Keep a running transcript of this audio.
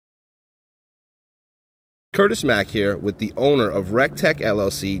Curtis Mack here with the owner of RecTech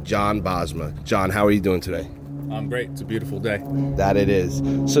LLC, John Bosma. John, how are you doing today? I'm great. It's a beautiful day. That it is.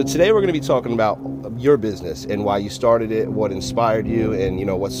 So today we're going to be talking about your business and why you started it, what inspired you, and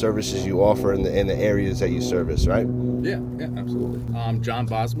what services you offer in the areas that you service, right? Yeah, absolutely. I'm John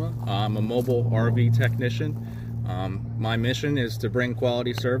Bosma. I'm a mobile RV technician. My mission is to bring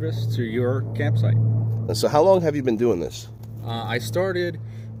quality service to your campsite. So how long have you been doing this? I started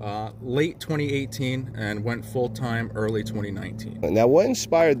late 2018 and went full-time early 2019. Now, what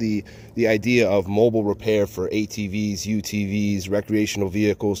inspired the idea of mobile repair for ATVs, UTVs, recreational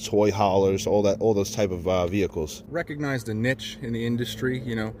vehicles, toy haulers, all those type of vehicles? Recognized a niche in the industry.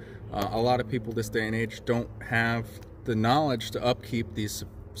 A lot of people this day and age don't have the knowledge to upkeep these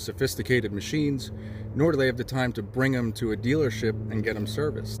sophisticated machines, nor do they have the time to bring them to a dealership and get them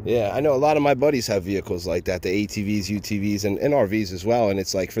serviced. Yeah, I know a lot of my buddies have vehicles like that, the ATVs, UTVs, and RVs as well, and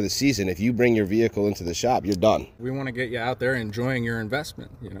it's like for the season, if you bring your vehicle into the shop, you're done. We want to get you out there enjoying your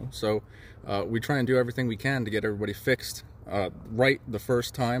investment, so we try and do everything we can to get everybody fixed right the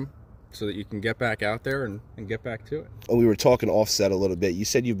first time, so that you can get back out there and get back to it. And we were talking offset a little bit. You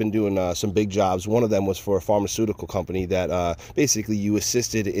said you've been doing some big jobs. One of them was for a pharmaceutical company that basically you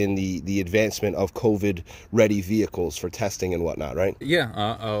assisted in the advancement of COVID-ready vehicles for testing and whatnot, right? Yeah,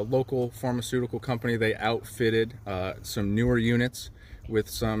 a local pharmaceutical company, they outfitted some newer units with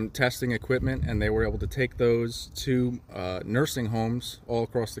some testing equipment, and they were able to take those to nursing homes all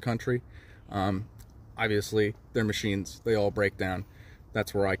across the country. Obviously, their machines, they all break down.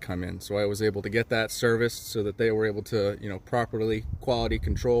 That's where I come in. So I was able to get that serviced so that they were able to, properly quality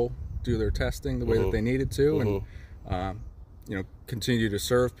control, do their testing the way that they needed to, and, continue to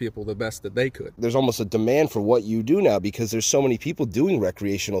serve people the best that they could. There's almost a demand for what you do now because there's so many people doing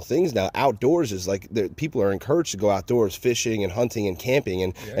recreational things now. Outdoors is like, people are encouraged to go outdoors fishing and hunting and camping,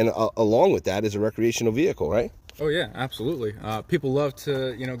 and along with that is a recreational vehicle, right? Oh yeah, absolutely. People love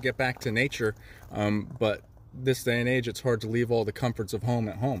to, get back to nature, but this day and age, it's hard to leave all the comforts of home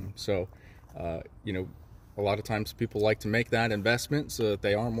at home. So, a lot of times people like to make that investment so that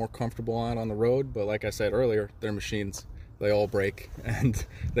they are more comfortable out on the road. But like I said earlier, their machines, they all break and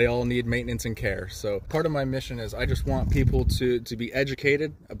they all need maintenance and care. So part of my mission is I just want people to be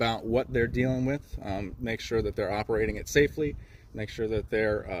educated about what they're dealing with, make sure that they're operating it safely, make sure that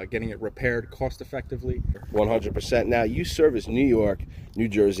they're getting it repaired cost effectively. 100%. Now, you service New York, New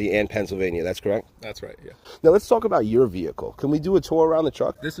Jersey, and Pennsylvania, that's correct? That's right, yeah. Now, let's talk about your vehicle. Can we do a tour around the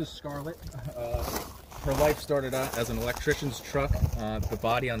truck? This is Scarlett. Her life started out as an electrician's truck. The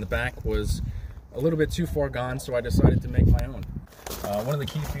body on the back was a little bit too far gone, so I decided to make my own. One of the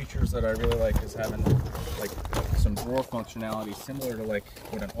key features that I really like is having some drawer functionality similar to what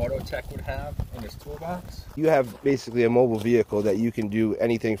an auto tech would have in his toolbox. You have basically a mobile vehicle that you can do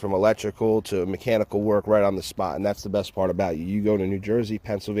anything from electrical to mechanical work right on the spot, and that's the best part about you. You go to New Jersey,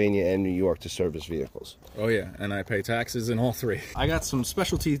 Pennsylvania, and New York to service vehicles. Oh yeah, and I pay taxes in all three. I got some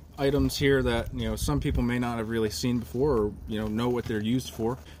specialty items here that some people may not have really seen before, or know what they're used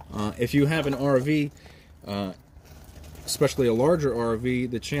for. If you have an RV, especially a larger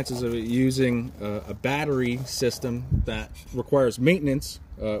RV, the chances of it using a battery system that requires maintenance,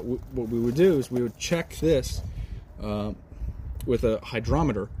 what we would do is we would check this with a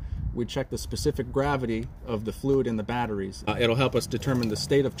hydrometer. We'd check the specific gravity of the fluid in the batteries. It'll help us determine the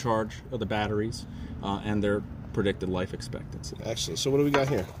state of charge of the batteries and their predicted life expectancy. Excellent. So what do we got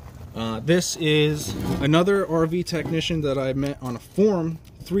here? This is another RV technician that I met on a forum.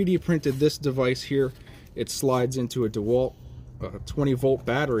 3D printed this device here. It slides into a DeWalt 20-volt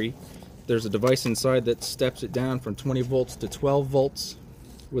battery. There's a device inside that steps it down from 20 volts to 12 volts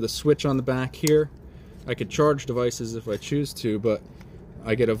with a switch on the back here. I could charge devices if I choose to, but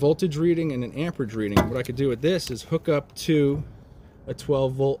I get a voltage reading and an amperage reading. What I could do with this is hook up to a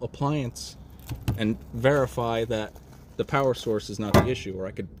 12-volt appliance and verify that the power source is not the issue. Or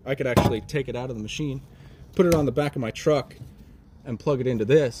I could actually take it out of the machine, put it on the back of my truck, and plug it into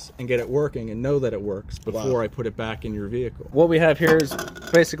this and get it working and know that it works before I put it back in your vehicle. What we have here is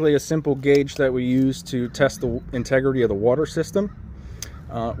basically a simple gauge that we use to test the integrity of the water system.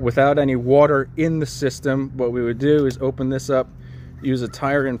 Without any water in the system, what we would do is open this up, use a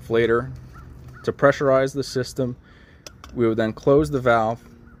tire inflator to pressurize the system. We would then close the valve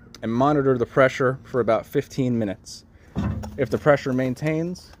and monitor the pressure for about 15 minutes. If the pressure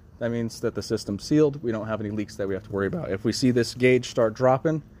maintains, that means that the system's sealed. We don't have any leaks that we have to worry about. If we see this gauge start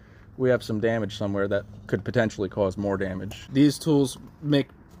dropping, we have some damage somewhere that could potentially cause more damage. These tools make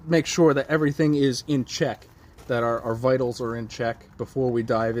sure that everything is in check, that our vitals are in check before we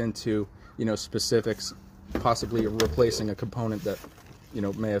dive into specifics, possibly replacing a component that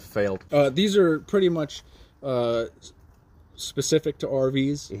may have failed. These are pretty much specific to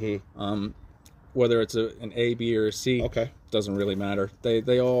RVs. Whether it's an A, B, or a C, doesn't really matter.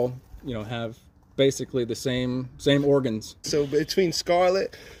 They all have basically the same organs. So between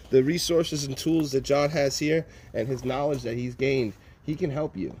Scarlett, the resources and tools that John has here, and his knowledge that he's gained, he can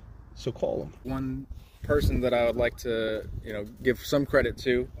help you. So call him. One person that I would like to give some credit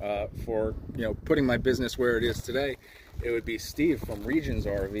to for putting my business where it is today, it would be Steve from Regions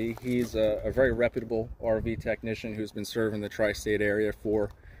RV. He's a very reputable RV technician who's been serving the tri-state area for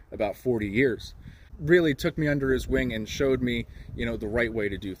about 40 years. Really took me under his wing and showed me the right way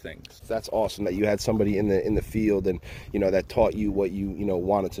to do things. That's awesome that you had somebody in the field and that taught you what you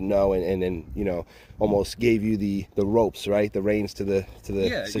wanted to know, and then almost gave you the ropes, right, the reins to the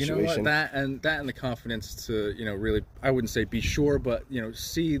situation. That and the confidence to really, I wouldn't say be sure, but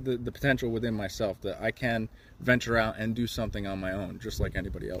see the potential within myself that I can venture out and do something on my own, just like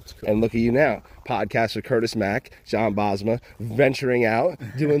anybody else could. And look at you now, podcaster Curtis Mack, John Bosma, venturing out,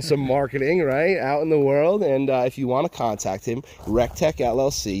 doing some marketing, right, out in the world. And if you want to contact him, RecTech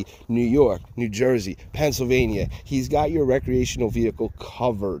LLC, New York, New Jersey, Pennsylvania. He's got your recreational vehicle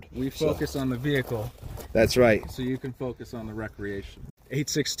covered. We focus on the vehicle. That's right. So you can focus on the recreation.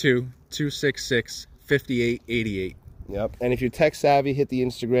 862-266-5888. Yep. And if you're tech savvy, hit the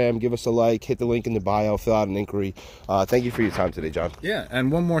Instagram, give us a like, hit the link in the bio, fill out an inquiry. Thank you for your time today, John. Yeah, and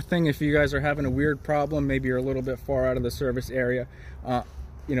one more thing, if you guys are having a weird problem, maybe you're a little bit far out of the service area,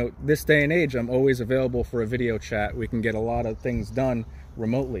 this day and age, I'm always available for a video chat. We can get a lot of things done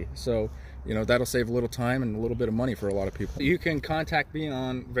remotely. So, that'll save a little time and a little bit of money for a lot of people. You can contact me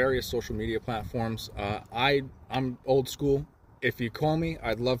on various social media platforms. I'm old school. If you call me,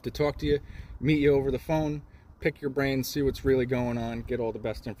 I'd love to talk to you, meet you over the phone, pick your brain, see what's really going on, get all the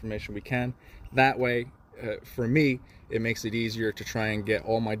best information we can. That way, for me, it makes it easier to try and get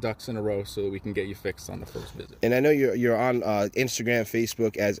all my ducks in a row so that we can get you fixed on the first visit. And I know you're on Instagram,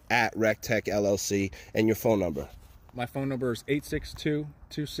 Facebook as @RecTech LLC, and your phone number. My phone number is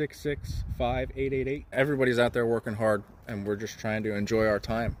 862-266-5888. Everybody's out there working hard, and we're just trying to enjoy our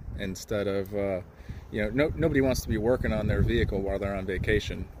time instead of nobody wants to be working on their vehicle while they're on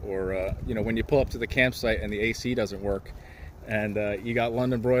vacation, or when you pull up to the campsite and the AC doesn't work, and you got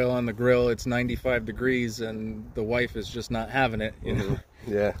London broil on the grill, it's 95 degrees, and the wife is just not having it.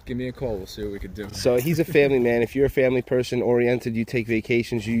 Yeah. Give me a call. We'll see what we can do. So he's a family man. If you're a family person oriented, you take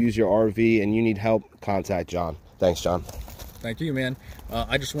vacations, you use your RV, and you need help, contact John. Thanks, John. Thank you, man.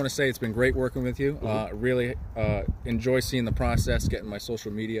 I just want to say it's been great working with you. Really enjoy seeing the process, getting my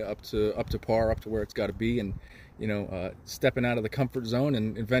social media up to par, up to where it's got to be, and stepping out of the comfort zone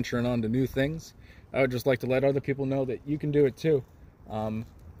and venturing on to new things. I would just like to let other people know that you can do it too.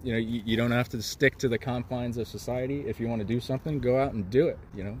 You don't have to stick to the confines of society. If you want to do something, go out and do it.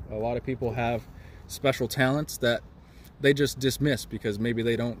 A lot of people have special talents that they just dismiss because maybe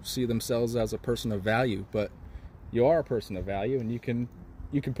they don't see themselves as a person of value, but you are a person of value, and you can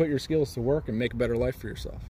put your skills to work and make a better life for yourself.